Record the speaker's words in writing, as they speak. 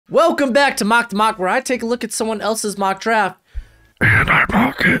Welcome back to Mock the Mock, where I take a look at someone else's mock draft and I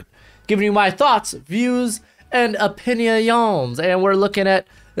mock it, giving you my thoughts, views, and opinions. And we're looking at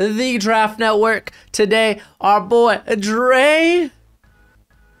the Draft Network today. Our boy Drae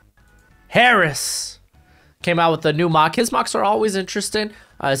Harris came out with a new mock. His mocks are always interesting.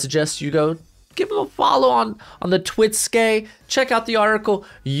 I suggest you go give him a follow on the Twitskay. Check out the article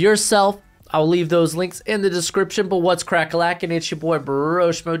yourself. I'll leave those links in the description. But what's crack-a-lackin'? It's your boy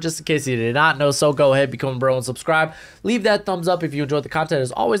Broshmo, just in case you did not know. So go ahead, become a bro, and subscribe. Leave that thumbs up if you enjoyed the content.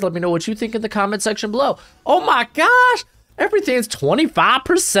 As always, let me know what you think in the comment section below. Oh my gosh! Everything's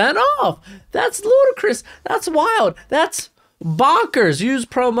 25% off! That's ludicrous! That's wild! That's bonkers! Use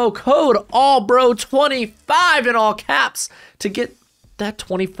promo code ALLBRO25 in all caps to get that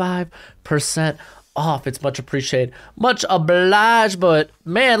 25% off. It's much appreciated, much obliged. But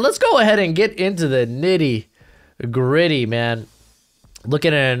man, let's go ahead and get into the nitty gritty, man.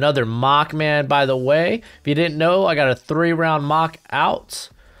 Looking at another mock, man. By the way, if you didn't know, I got a 3-round mock out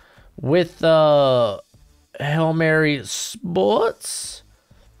with Hail Mary Sports.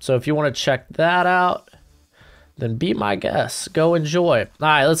 So if you want to check that out, then be my guest. Go enjoy. All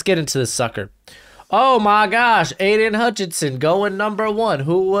right, let's get into this sucker. Oh my gosh, Aiden Hutchinson going #1.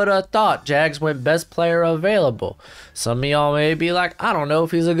 Who would have thought? Jags went best player available. Some of y'all may be like, I don't know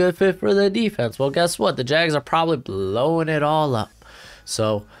if he's a good fit for the defense. Well, guess what? The Jags are probably blowing it all up.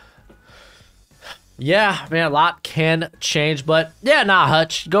 So, yeah, man, a lot can change. But, yeah, nah,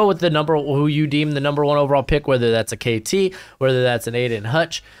 Hutch. Go with the number who you deem the #1 overall pick, whether that's a KT, whether that's an Aiden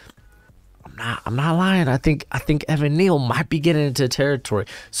Hutch. I'm not lying. I think Evan Neal might be getting into territory.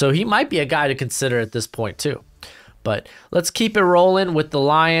 So he might be a guy to consider at this point too. But let's keep it rolling with the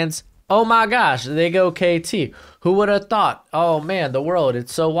Lions. Oh my gosh, they go KT. Who would have thought? Oh man, the world,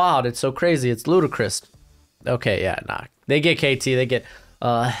 it's so wild, it's so crazy, it's ludicrous. Okay, yeah, nah. They get KT, they get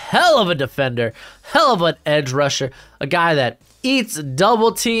a hell of a defender, hell of an edge rusher, a guy that eats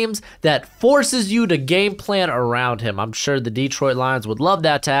double teams, that forces you to game plan around him. I'm sure the Detroit Lions would love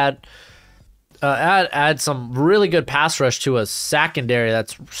that to add some really good pass rush to a secondary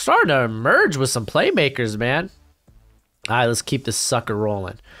that's starting to emerge with some playmakers, man. All right, let's keep this sucker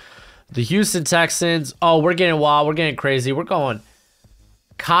rolling. The Houston Texans. Oh, we're getting wild. We're getting crazy. We're going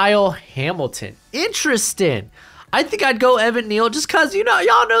Kyle Hamilton. Interesting. I think I'd go Evan Neal just because, you know,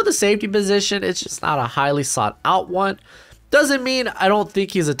 y'all know the safety position. It's just not a highly sought out one. Doesn't mean I don't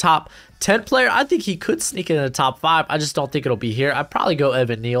think he's a top 10 player. I think he could sneak in the top 5. I just don't think it'll be here. I'd probably go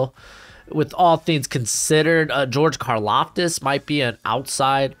Evan Neal. With all things considered, George Karlaftis might be an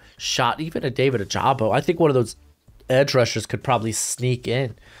outside shot. Even a David Ajabo. I think one of those edge rushers could probably sneak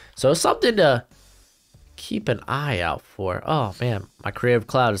in. So something to keep an eye out for. Oh, man. My Creative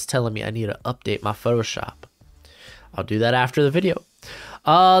Cloud is telling me I need to update my Photoshop. I'll do that after the video.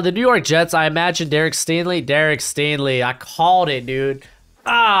 The New York Jets, I imagine Derek Stingley. Derek Stingley. I called it, dude.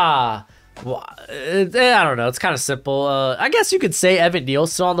 Well, I don't know. It's kind of simple. I guess you could say Evan Neal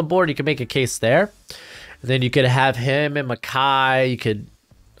still on the board. You could make a case there. Then you could have him and Mackay. You could,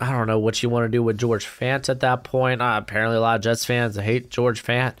 I don't know what you want to do with George Fant at that point. Apparently, a lot of Jets fans hate George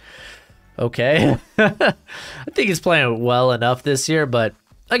Fant. Okay. I think he's playing well enough this year. But,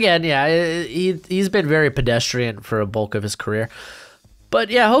 again, yeah, he's been very pedestrian for a bulk of his career.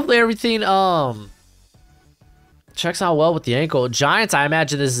 But, yeah, hopefully everything checks out well with the ankle. Giants, I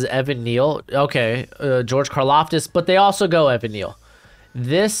imagine this is Evan Neal. Okay, George Karlaftis, but they also go Evan Neal.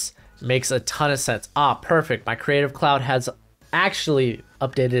 This makes a ton of sense. Perfect. My Creative Cloud has actually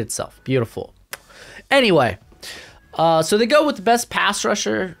updated itself. Beautiful. Anyway, so they go with the best pass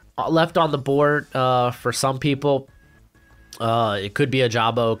rusher left on the board for some people. It could be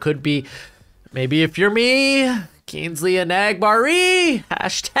Ajabo. It could be, maybe if you're me, Kingsley and Agbari.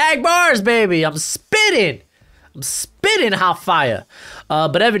 Hashtag bars, baby. I'm spitting hot fire.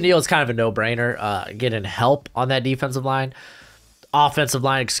 But Evan Neal is kind of a no-brainer. Getting help on that offensive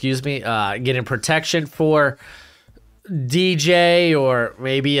line, excuse me. Getting protection for DJ, or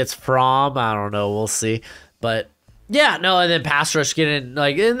maybe it's Fromm. I don't know. We'll see. But yeah, no. And then pass rush getting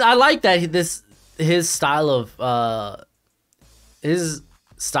like, and I like that his style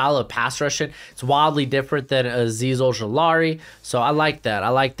of pass rushing. It's wildly different than Azeez Ojulari. So I like that. I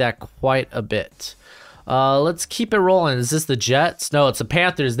like that quite a bit. Let's keep it rolling. Is this the Jets? No, it's the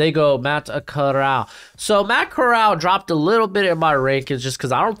Panthers. They go Matt Corral. So Matt Corral dropped a little bit in my rankings just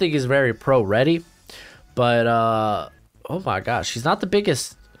because I don't think he's very pro ready. But oh my gosh, he's not the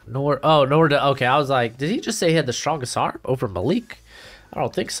biggest. Okay, I was like, did he just say he had the strongest arm over Malik? I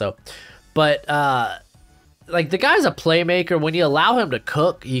don't think so. But like, the guy's a playmaker. When you allow him to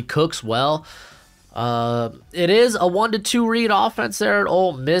cook, he cooks well. It is a 1-2 read offense there at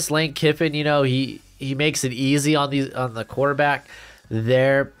Ole Miss. Lane Kiffin, you know, he makes it easy on the quarterback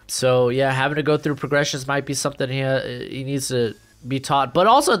there. So yeah, having to go through progressions might be something he needs to be taught. But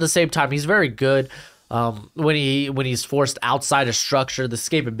also at the same time, he's very good when he's forced outside of structure. The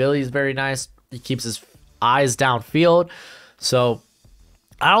escapability is very nice. He keeps his eyes downfield. So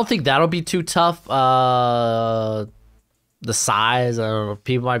I don't think that'll be too tough. The size, I don't know,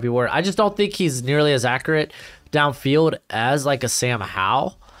 people might be worried. I just don't think he's nearly as accurate downfield as like a Sam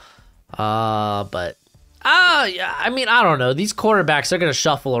Howell. Yeah, I mean, I don't know. These quarterbacks are going to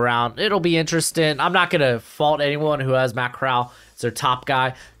shuffle around. It'll be interesting. I'm not going to fault anyone who has Matt Corral as their top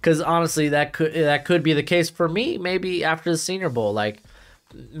guy, because honestly, that could be the case for me. Maybe after the Senior Bowl, like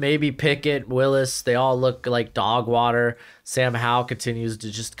maybe Pickett, Willis, they all look like dog water. Sam Howell continues to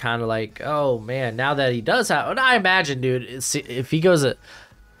just kind of like, oh man, now that he does have, and I imagine, dude, if he goes, I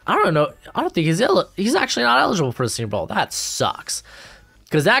don't know, I don't think he's actually not eligible for the Senior Bowl. That sucks.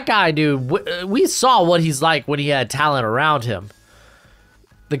 Because that guy, dude, we saw what he's like when he had talent around him.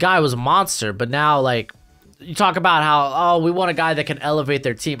 The guy was a monster, but now, like, you talk about how, oh, we want a guy that can elevate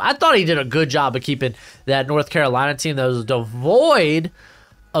their team. I thought he did a good job of keeping that North Carolina team that was devoid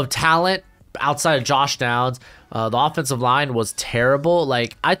of talent outside of Josh Downs. The offensive line was terrible.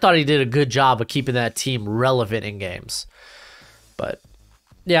 Like, I thought he did a good job of keeping that team relevant in games. But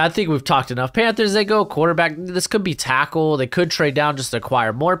yeah, I think we've talked enough. Panthers, they go quarterback. This could be tackle. They could trade down just to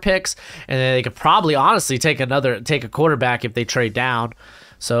acquire more picks, and then they could probably honestly take a quarterback if they trade down.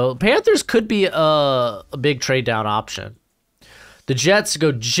 So Panthers could be a big trade down option. The Jets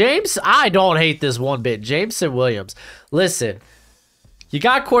go James. I don't hate this one bit. Jameson Williams. Listen, you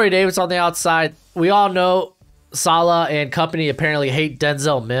got Corey Davis on the outside. We all know Saleh and company apparently hate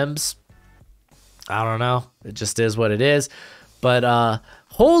Denzel Mims. I don't know. It just is what it is. But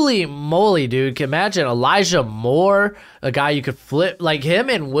holy moly, dude. Can you imagine Elijah Moore, a guy you could flip, like him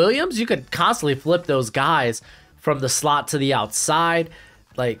and Williams, you could constantly flip those guys from the slot to the outside.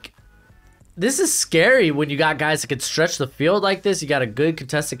 Like, this is scary when you got guys that can stretch the field like this. You got a good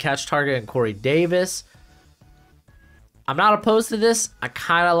contested catch target in Corey Davis. I'm not opposed to this. I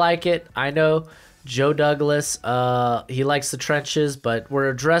kind of like it. I know Joe Douglas, he likes the trenches, but we're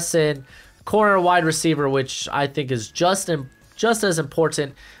addressing corner wide receiver, which I think is just as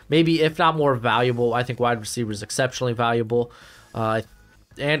important, maybe if not more valuable. I think wide receiver is exceptionally valuable,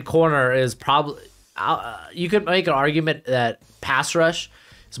 and corner is probably. You could make an argument that pass rush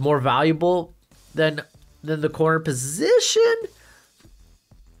is more valuable than the corner position.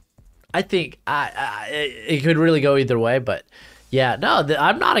 I think it could really go either way, but yeah, no,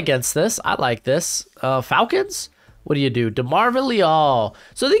 I'm not against this. I like this. Falcons. What do you do? DeMarvin Leal.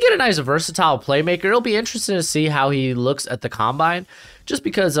 So they get a nice versatile playmaker. It'll be interesting to see how he looks at the combine, just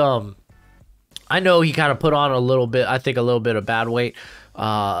because I know he kind of put on a little bit of bad weight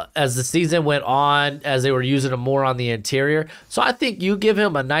as the season went on, as they were using him more on the interior. So I think you give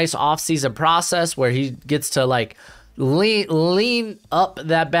him a nice off-season process where he gets to like lean up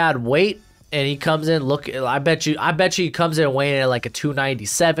that bad weight, and he comes in I bet you he comes in weighing at like a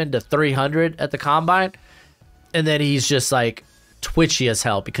 297 to 300 at the combine. And then he's just like twitchy as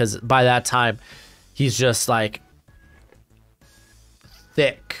hell, because by that time he's just like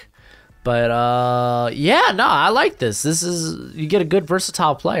thick. But yeah, no, I like this. You get a good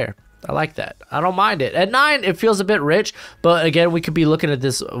versatile player. I like that. I don't mind it. At 9, it feels a bit rich, but again, we could be looking at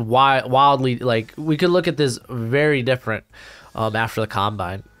this wildly, like we could look at this very different after the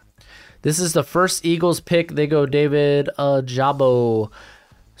combine. This is the first Eagles pick. They go David Jabo.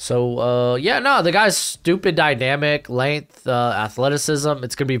 So, yeah, no, the guy's stupid dynamic, length, athleticism.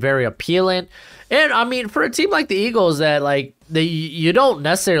 It's going to be very appealing. And, I mean, for a team like the Eagles that, like, you don't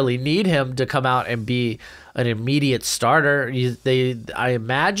necessarily need him to come out and be an immediate starter. I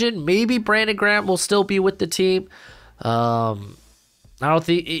imagine maybe Brandon Graham will still be with the team. I don't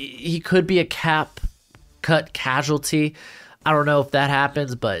think he could be a cap cut casualty. I don't know if that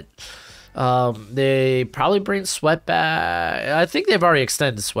happens, but they probably bring Sweat back. I think they've already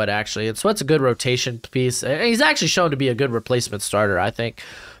extended Sweat, actually. And Sweat's a good rotation piece. And he's actually shown to be a good replacement starter, I think.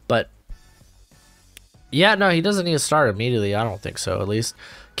 But yeah, no, he doesn't need to start immediately. I don't think so, at least.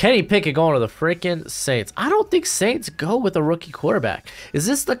 Kenny Pickett going to the freaking Saints. I don't think Saints go with a rookie quarterback. Is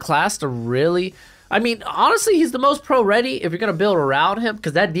this the class to really... I mean, honestly, he's the most pro-ready if you're going to build around him,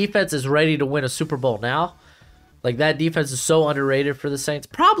 because that defense is ready to win a Super Bowl now. Like, that defense is so underrated for the Saints.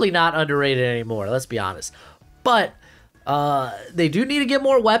 Probably not underrated anymore, let's be honest. But they do need to get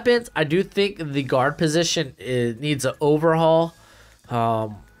more weapons. I do think the guard position needs an overhaul.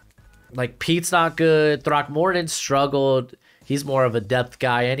 Like, Pete's not good. Throckmorton struggled. He's more of a depth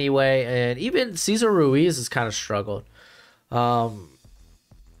guy anyway. And even Cesar Ruiz has kind of struggled. Because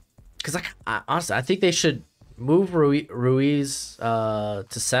honestly, I think they should move Ruiz to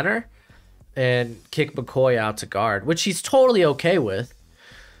center and kick McCoy out to guard, which he's totally okay with.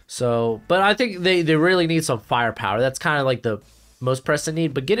 So, but I think they really need some firepower. That's kind of like the most pressing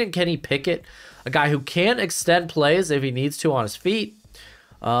need. But getting Kenny Pickett, a guy who can extend plays if he needs to on his feet,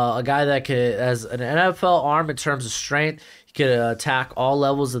 a guy that has an NFL arm in terms of strength, he could attack all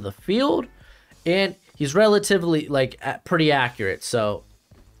levels of the field, and he's relatively pretty accurate. So,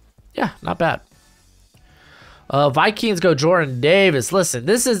 yeah, not bad. Vikings go Jordan Davis. Listen,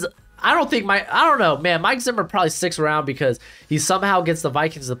 this is. I don't know, man. Mike Zimmer probably sticks around because he somehow gets the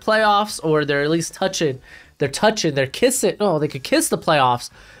Vikings to the playoffs, or they're at least touching. They're kissing. No, they could kiss the playoffs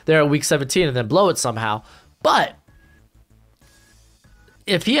there at week 17 and then blow it somehow. But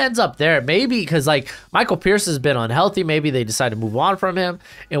if he ends up there, maybe because Michael Pierce has been unhealthy, maybe they decide to move on from him.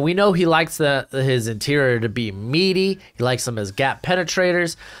 And we know he likes his interior to be meaty. He likes them as gap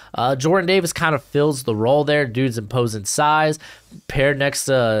penetrators. Jordan Davis kind of fills the role there. Dude's imposing size, paired next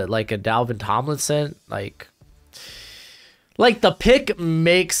to a Dalvin Tomlinson. Like the pick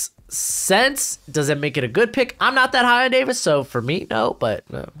makes sense. Does it make it a good pick? I'm not that high on Davis, so for me, no. But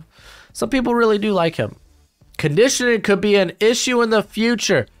some people really do like him. Conditioning could be an issue in the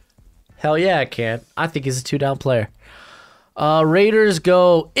future. Hell yeah, it can. I think he's a 2-down player. Raiders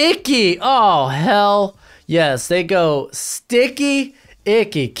go Icky. Oh, hell yes. They go Sticky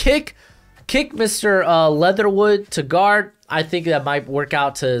Icky. Kick Mr. Leatherwood to guard. I think that might work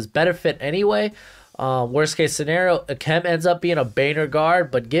out to his benefit anyway. Worst case scenario, Akem ends up being a Boehner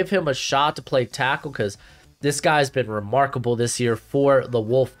guard, but give him a shot to play tackle because this guy's been remarkable this year for the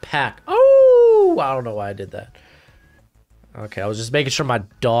Wolf Pack. Oh, I don't know why I did that. Okay, I was just making sure my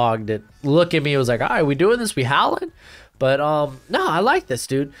dog didn't look at me. It was like, all right, we doing this? We howling? But no, I like this,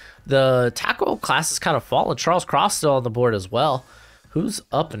 dude. The tackle class is kind of falling. Charles Cross still on the board as well. Who's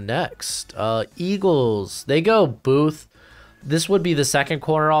up next? Eagles. They go Booth. This would be the second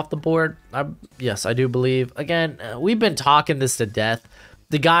corner off the board. Yes, I do believe. Again, we've been talking this to death.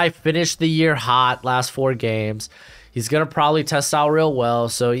 The guy finished the year hot, last 4 games. He's going to probably test out real well.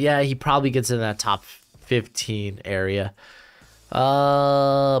 So, yeah, he probably gets in that top 15 area.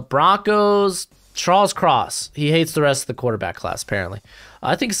 Broncos, Charles Cross. He hates the rest of the quarterback class, apparently.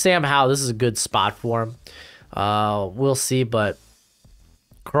 I think Sam Howell, this is a good spot for him. We'll see, but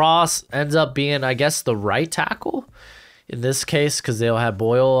Cross ends up being, I guess, the right tackle in this case because they'll have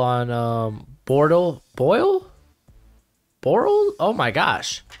Boyle on Boyle? Oh my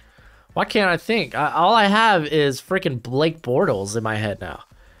gosh. Why can't I think? All I have is freaking Blake Bortles in my head now.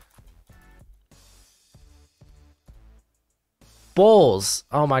 Bowles.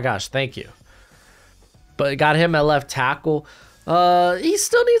 Oh my gosh, thank you. But got him at left tackle. He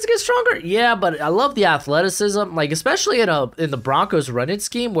still needs to get stronger. Yeah, but I love the athleticism, especially in the Broncos running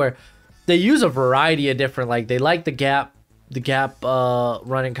scheme where they use a variety of different they like the gap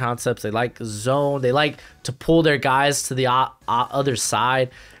running concepts. They like zone. They like to pull their guys to the other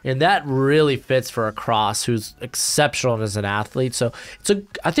side, and that really fits for a Cross who's exceptional as an athlete. So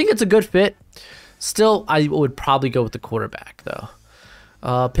I think it's a good fit. Still, I would probably go with the quarterback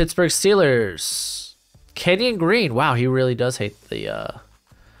though. Pittsburgh Steelers, Kenyon Green. Wow, he really does hate the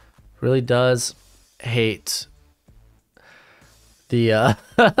the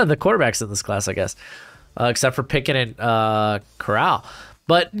quarterbacks in this class, I guess. Except for Pickett and Corral.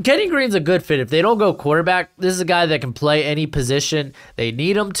 But Kenny Green's a good fit. If they don't go quarterback, this is a guy that can play any position they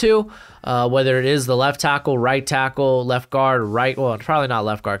need him to, whether it is the left tackle, right tackle, left guard, right. Well, probably not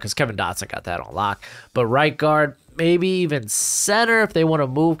left guard because Kevin Dotson got that on lock. But right guard, maybe even center if they want to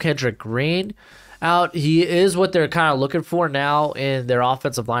move Kendrick Green out. He is what they're kind of looking for now in their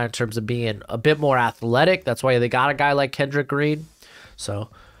offensive line in terms of being a bit more athletic. That's why they got a guy like Kendrick Green. So,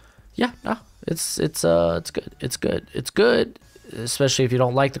 yeah, no. It's good. It's good, especially if you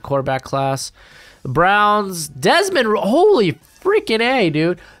don't like the quarterback class. The Browns, Desmond, holy freaking A,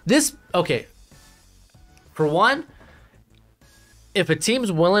 dude. Okay. For one, if a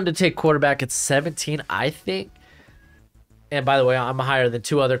team's willing to take quarterback at 17, I think, and by the way, I'm higher than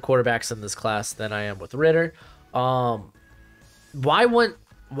 2 other quarterbacks in this class than I am with Ritter. Why would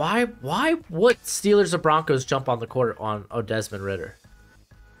Steelers or Broncos jump on the on Desmond Ritter?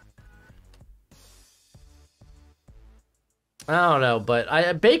 I don't know,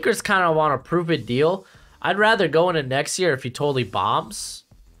 but Baker's kind of on a prove-it deal. I'd rather go into next year if he totally bombs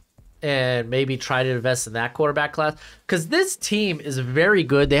and maybe try to invest in that quarterback class because this team is very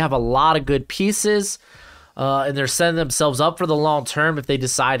good. They have a lot of good pieces, and they're setting themselves up for the long term if they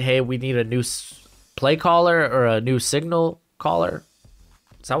decide, hey, we need a new play caller or a new signal caller.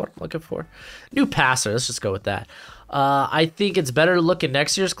 Is that what I'm looking for? New passer. Let's just go with that. I think it's better to look at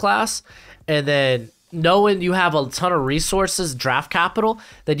next year's class, and then knowing you have a ton of resources, draft capital,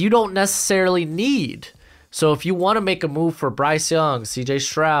 that you don't necessarily need. So if you want to make a move for Bryce Young, CJ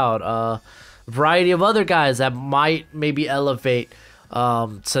Stroud, a variety of other guys that might maybe elevate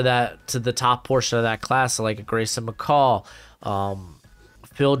to the top portion of that class, like a Grayson McCall,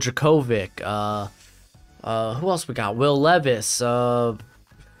 Phil Dracovic, who else we got? Will Levis, Bo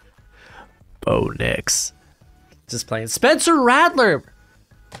Nix. Just playing. Spencer Rattler.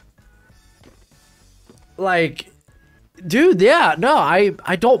 Like, dude, yeah, no,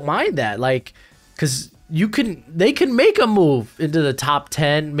 I don't mind that. Like, because they can make a move into the top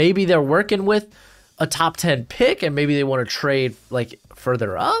 10. Maybe they're working with a top 10 pick and maybe they want to trade like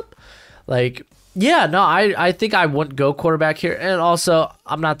further up. Like, yeah, no, I think I wouldn't go quarterback here. And also,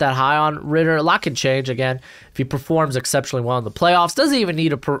 I'm not that high on Ritter. A lot can change again. If he performs exceptionally well in the playoffs, doesn't even need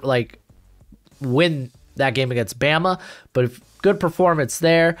to win that game against Bama, but if good performance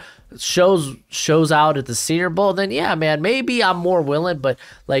there shows out at the Senior Bowl, then yeah, man, maybe I'm more willing. But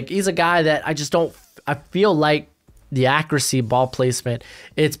like, he's a guy that I just don't. I feel like the accuracy, ball placement,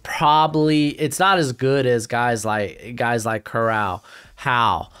 it's not as good as guys like Corral,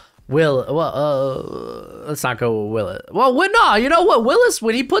 Howe, Will. Well, let's not go with Willis. Well, no, you know what, Willis,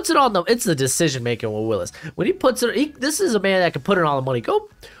 when he puts it on it's the decision making with Willis. When he puts it, this is a man that can put it on the money. Go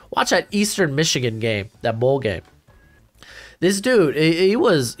watch that Eastern Michigan game, that bowl game. This dude, he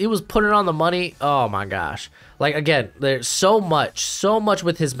was putting on the money. Oh my gosh! Like, again, there's so much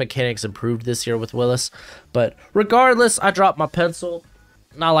with his mechanics improved this year with Willis. But regardless, I dropped my pencil.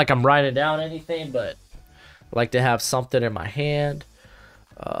 Not like I'm writing down anything, but I like to have something in my hand.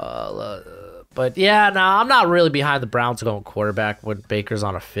 But yeah, no, I'm not really behind the Browns going quarterback when Baker's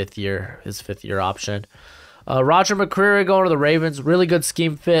on his fifth year option. Roger McCreary going to the Ravens, really good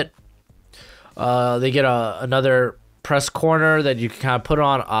scheme fit. They get another press corner that you can kind of put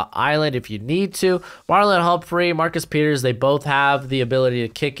on island if you need to. Marlon Humphrey, Marcus Peters, they both have the ability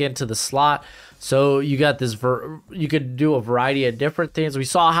to kick into the slot. So you got this, you could do a variety of different things. We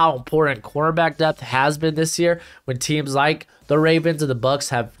saw how important cornerback depth has been this year when teams like the Ravens and the Bucks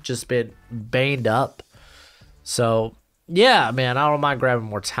have just been banged up. So yeah, man, I don't mind grabbing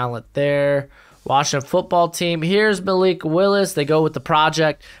more talent there. Washington football team. Here's Malik Willis. They go with the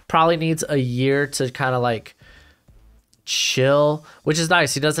project. Probably needs a year to kind of like chill, which is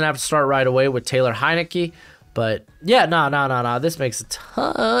nice. He doesn't have to start right away with Taylor Heineke. But yeah, no. This makes a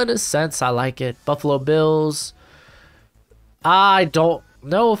ton of sense. I like it. Buffalo Bills. I don't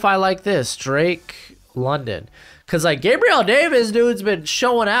know if I like this. Drake London. Because like Gabriel Davis, dude's been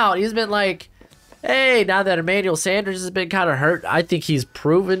showing out. He's been like, hey, now that Emmanuel Sanders has been kind of hurt, I think he's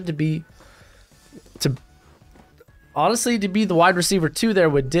proven to be the wide receiver 2 there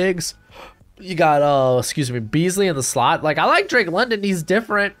with Diggs. You got Beasley in the slot. Like, I like Drake London. He's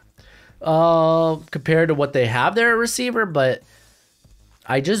different compared to what they have there at receiver, but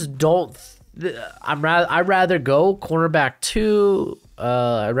I just don't. I'd rather go cornerback 2.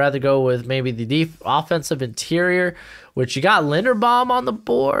 I'd rather go with maybe the offensive interior, which you got Linderbaum on the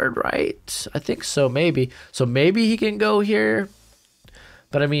board, right? I think so, maybe. So maybe he can go here.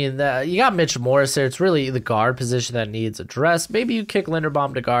 But I mean, you got Mitch Morris there. It's really the guard position that needs addressed. Maybe you kick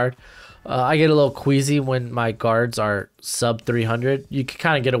Linderbaum to guard. I get a little queasy when my guards are sub 300. You can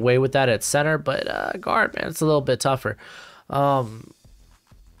kind of get away with that at center, but guard, man, it's a little bit tougher. I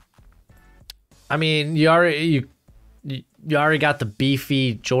mean, you already got the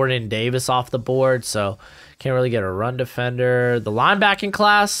beefy Jordan Davis off the board, so can't really get a run defender. The linebacking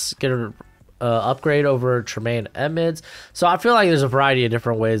class, get a upgrade over Tremaine Edmonds. So I feel like there's a variety of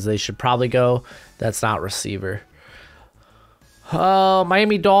different ways they should probably go. That's not receiver.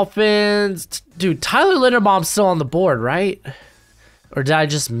 Miami Dolphins. Dude, Tyler Linderbaum's still on the board, right? Or did I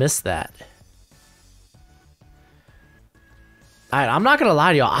just miss that? I'm not going to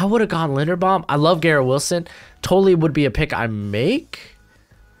lie to y'all. I would have gone Linderbaum. I love Garrett Wilson. Totally would be a pick I make.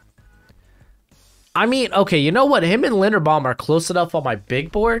 I mean, okay, you know what? Him and Linderbaum are close enough on my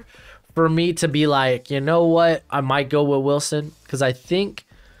big board for me to be like, you know what? I might go with Wilson because I think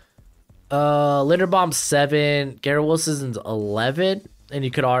Linderbaum's 7, Garrett Wilson's 11, and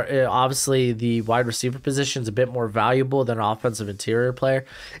you could obviously the wide receiver position is a bit more valuable than an offensive interior player.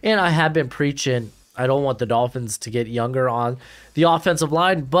 And I have been preaching I don't want the Dolphins to get younger on the offensive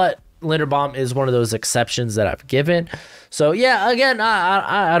line, but Linderbaum is one of those exceptions that I've given. So yeah, again,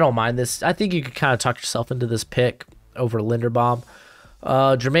 I don't mind this. I think you could kind of talk yourself into this pick over Linderbaum.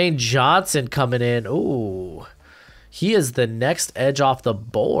 Jermaine Johnson coming in. Ooh, he is the next edge off the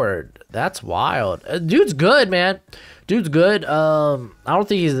board. That's wild. Dude's good, man. Dude's good. I don't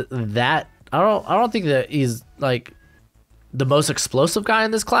think he's that. I don't think that he's like the most explosive guy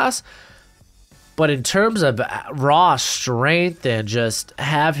in this class. But in terms of raw strength and just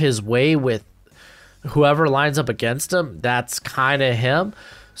have his way with whoever lines up against him, that's kind of him.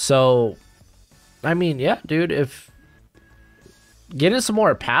 So, I mean, yeah, dude, if getting some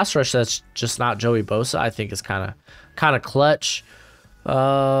more pass rush that's just not Joey Bosa, I think is kind of clutch. You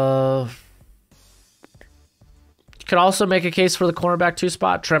could also make a case for the cornerback 2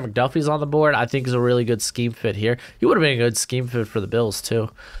 spot. Trent McDuffie's on the board. I think is a really good scheme fit here. He would have been a good scheme fit for the Bills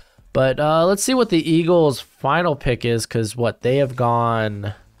too. But let's see what the Eagles' final pick is, because they have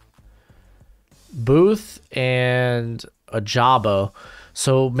gone Booth and Ajabo.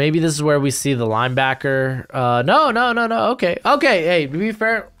 So maybe this is where we see the linebacker. No. Okay. Hey, to be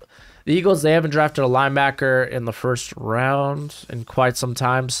fair, the Eagles, they haven't drafted a linebacker in the first round in quite some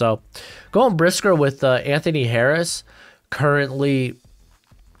time. So going Brisker with Anthony Harris, currently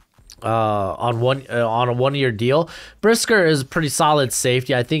on a 1-year deal. Brisker is a pretty solid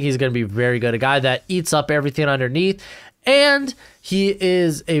safety. I think he's going to be very good. A guy that eats up everything underneath, and he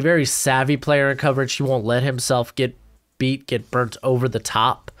is a very savvy player in coverage. He won't let himself get burnt over the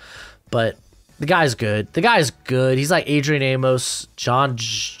top. But the guy's good. He's like Adrian Amos, John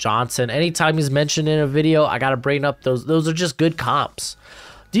Johnson. Anytime he's mentioned in a video, I got to bring up those are just good comps.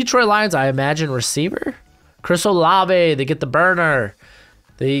 Detroit Lions, I imagine receiver. Chris Olave, they get the burner.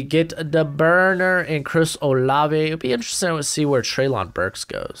 And Chris Olave. It'll be interesting to see where Treylon Burks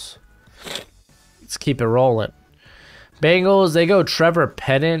goes. Let's keep it rolling. Bengals, they go Trevor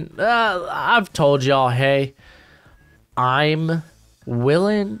Penning. I've told y'all, hey, I'm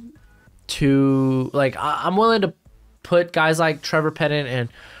willing to put guys like Trevor Penning and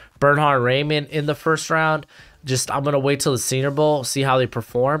Bernhard Raymond in the first round. I'm going to wait till the Senior Bowl, see how they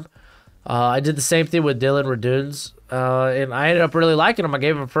perform. I did the same thing with Dylan Raduns, and I ended up really liking him. I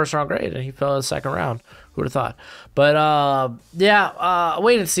gave him a first-round grade, and he fell in the second round. Who would have thought? But,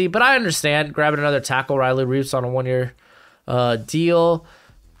 wait and see. But I understand grabbing another tackle, Riley Reeves, on a 1-year deal.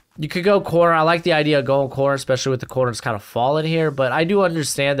 You could go corner. I like the idea of going corner, especially with the corners kind of falling here. But I do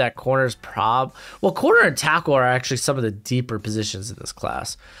understand that corner and tackle are actually some of the deeper positions in this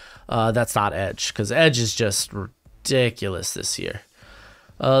class. That's not edge, because edge is just ridiculous this year.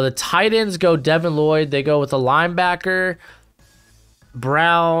 The tight ends go Devin Lloyd. They go with a linebacker.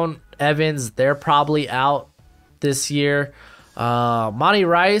 Brown, Evans, they're probably out this year. Monty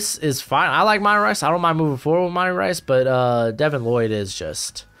Rice is fine. I like Monty Rice. I don't mind moving forward with Monty Rice, but Devin Lloyd is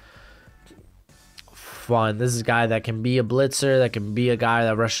just fun. This is a guy that can be a blitzer, that can be a guy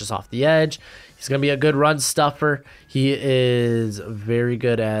that rushes off the edge. He's going to be a good run stuffer. He is very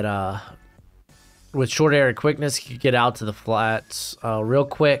good at with short area quickness. He could get out to the flats real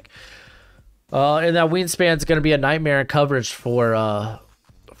quick. And that wingspan is going to be a nightmare in coverage for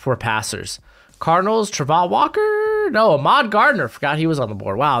passers. Cardinals, Travon Walker? No, Ahmad Gardner. Forgot he was on the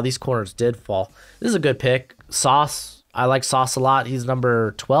board. Wow, these corners did fall. This is a good pick. Sauce. I like Sauce a lot. He's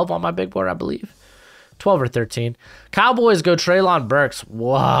number 12 on my big board, I believe. 12 or 13. Cowboys go Treylon Burks.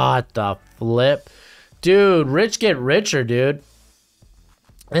 What the flip? Dude, rich get richer, dude.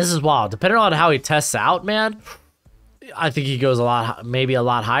 This is wild. Depending on how he tests out, man, I think he goes maybe a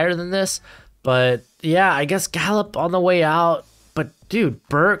lot higher than this. But yeah, I guess Gallup on the way out. But dude,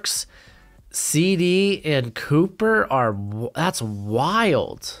 Burks, CD, and Cooper that's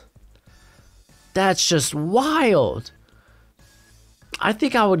wild. That's just wild. I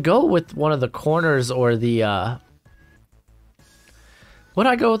think I would go with one of the corners or the would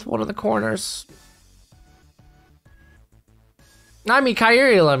I go with one of the corners? I mean,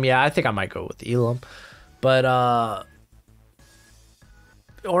 Kaiir Elam, yeah, I think I might go with Elam. But,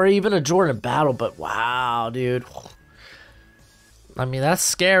 or even a Jordan Battle, but wow, dude. I mean, that's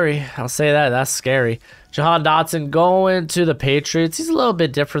scary. I'll say that. That's scary. Jahan Dotson going to the Patriots. He's a little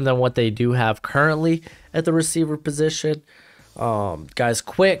bit different than what they do have currently at the receiver position. Guy's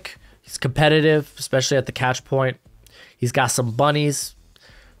quick. He's competitive, especially at the catch point. He's got some bunnies.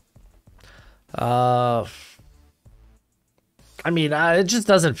 I mean, it just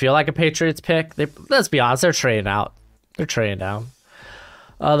doesn't feel like a Patriots pick. Let's be honest, they're trading out. They're trading down.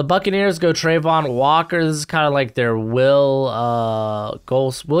 The Buccaneers go Trayvon Walker. This is kind of like their William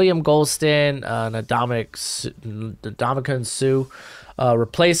Golston, Ndamukong Suh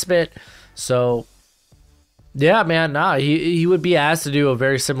replacement. So, yeah, man, he would be asked to do a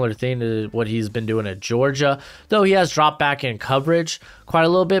very similar thing to what he's been doing at Georgia, though he has dropped back in coverage quite a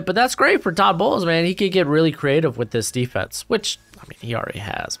little bit. But that's great for Todd Bowles, man. He could get really creative with this defense, which, I mean, he already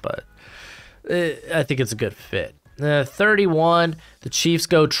has, but I think it's a good fit. 31. The Chiefs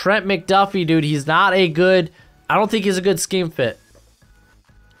go Trent McDuffie, dude. He's not a good... I don't think he's a good scheme fit.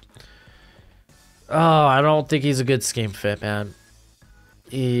 Oh, I don't think he's a good scheme fit, man.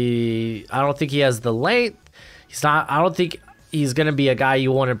 I don't think he has the length. He's not... I don't think he's going to be a guy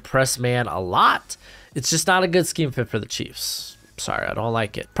you want to press man a lot. It's just not a good scheme fit for the Chiefs. Sorry, I don't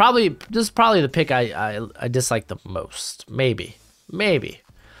like it. This is probably the pick I dislike the most. Maybe.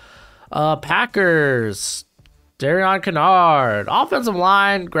 Packers. Darion Kennard. Offensive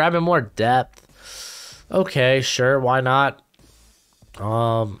line, grabbing more depth. Okay, sure, why not?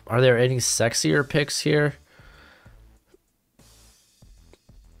 Are there any sexier picks here?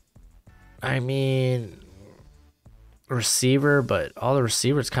 I mean, receiver, but all the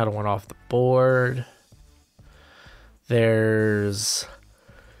receivers kind of went off the board. There's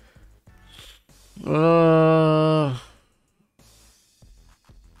I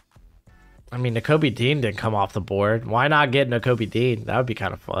mean, Nakobe Dean didn't come off the board. Why not get Nakobe Dean? That would be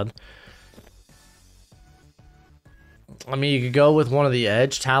kind of fun. I mean, you could go with one of the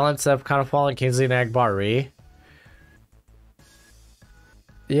edge talents that have kind of fallen, Kingsley Nagbari.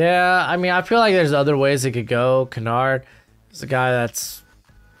 Yeah, I mean, I feel like there's other ways it could go. Kennard is a guy that's...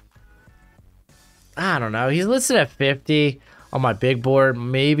 I don't know. He's listed at 50 on my big board.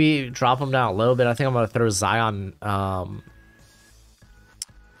 Maybe drop him down a little bit. I think I'm going to throw Zion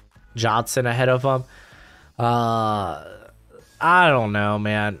Johnson ahead of him. I don't know,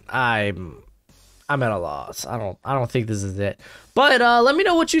 man. I'm at a loss. I don't think this is it. But let me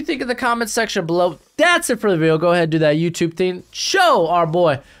know what you think in the comment section below. That's it for the video. Go ahead and do that YouTube thing. Show our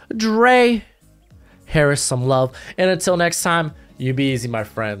boy Drae Harris some love. And until next time, you be easy, my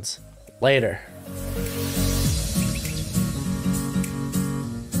friends. Later.